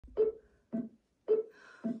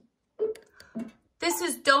This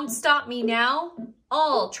is Don't Stop Me Now.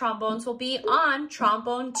 All trombones will be on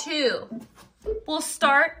trombone 2. We'll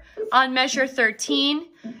start on measure 13.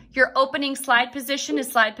 Your opening slide position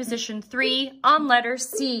is slide position 3 on letter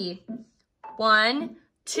C. 1,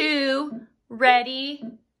 2, ready,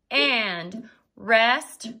 and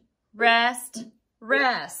rest, rest,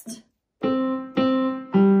 rest.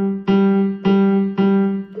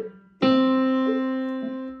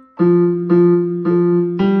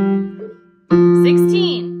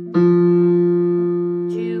 16.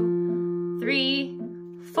 2, 3,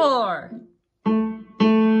 4.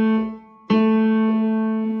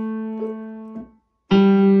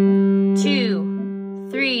 2,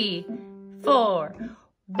 3, 4.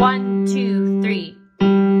 1, 2, 3.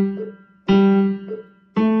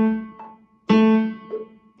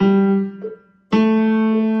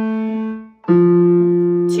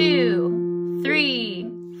 2, 3,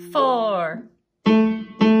 4.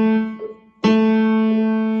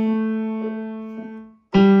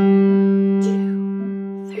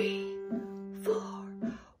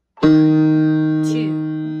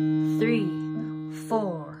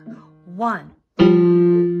 1.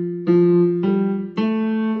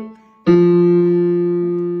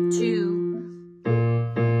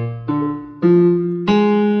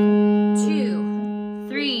 2,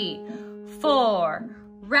 3, 4.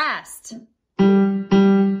 Rest.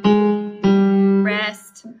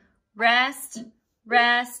 Rest, rest,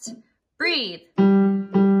 rest. Breathe.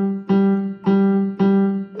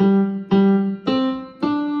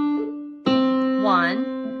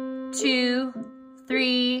 1, 2,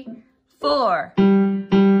 3, 4.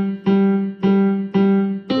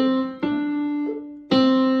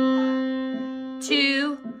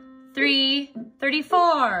 2, 3,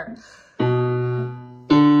 34.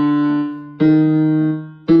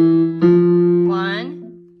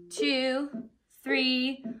 1, 2,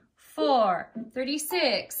 3, 4.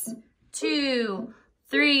 36. 2,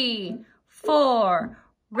 3, 4.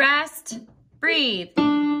 Rest, breathe.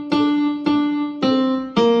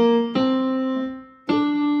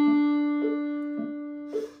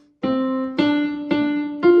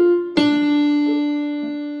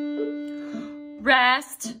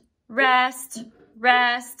 Rest, rest,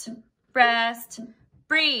 rest, rest,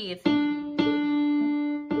 breathe.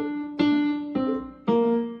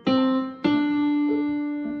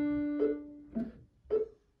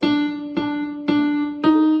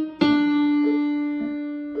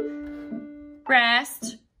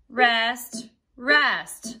 Rest, rest,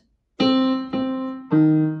 rest.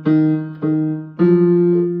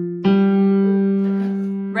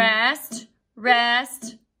 Rest,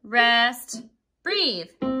 rest, rest. Breathe.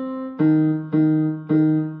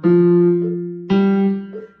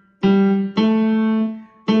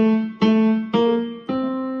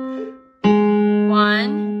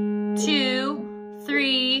 1, 2,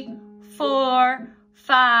 3, 4,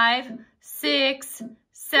 5, 6,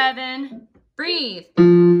 7. Breathe.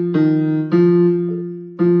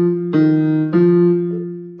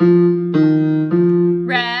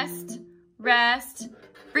 Rest, rest,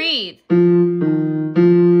 breathe.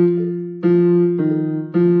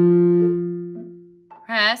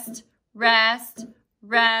 Rest, rest,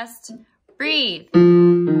 rest, breathe.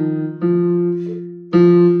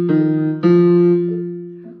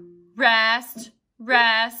 Rest,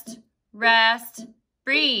 rest, rest,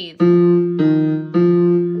 breathe.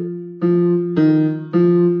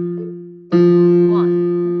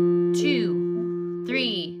 1, 2,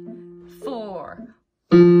 3, 4.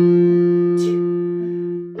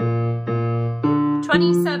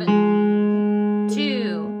 27.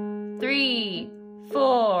 2, 3,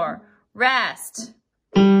 4. Rest.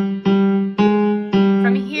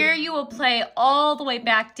 From here, you will play all the way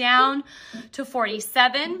back down to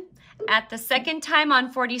 47. At the second time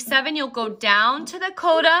on 47, you'll go down to the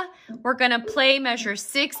coda. We're going to play measure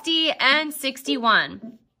 60 and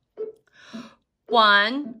 61.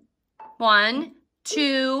 1, 1,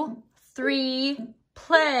 2, 3,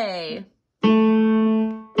 play.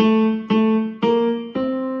 2,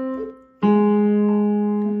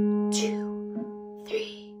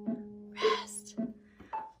 3, rest.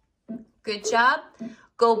 Good job.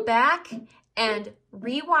 Go back and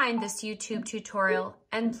rewind this YouTube tutorial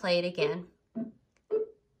and play it again.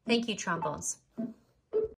 Thank you, trombones.